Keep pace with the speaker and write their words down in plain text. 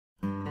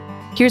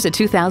Here's a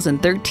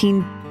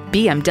 2013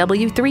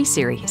 BMW 3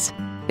 Series.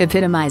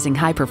 Epitomizing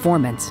high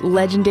performance,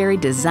 legendary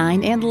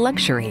design, and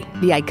luxury,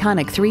 the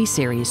iconic 3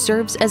 Series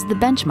serves as the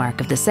benchmark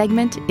of the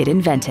segment it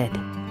invented.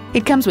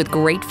 It comes with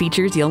great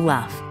features you'll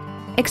love: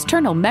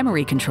 external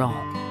memory control,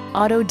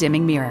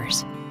 auto-dimming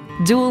mirrors,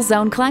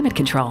 dual-zone climate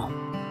control,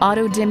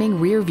 auto-dimming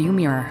rear-view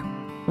mirror,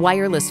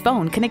 wireless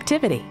phone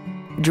connectivity,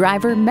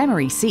 driver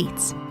memory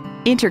seats,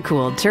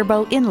 intercooled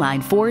turbo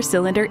inline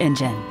 4-cylinder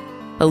engine,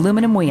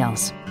 aluminum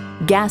wheels,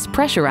 gas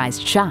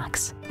pressurized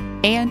shocks,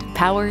 and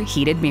power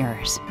heated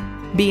mirrors.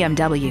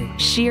 BMW,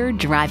 sheer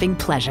driving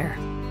pleasure.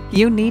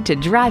 You need to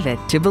drive it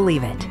to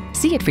believe it.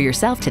 See it for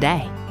yourself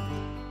today.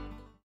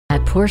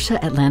 At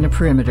Porsche Atlanta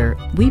Perimeter,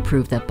 we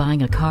prove that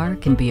buying a car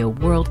can be a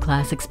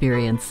world-class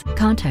experience.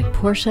 Contact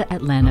Porsche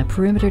Atlanta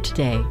Perimeter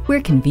today.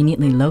 We're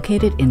conveniently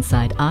located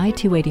inside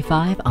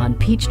I-285 on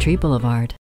Peachtree Boulevard.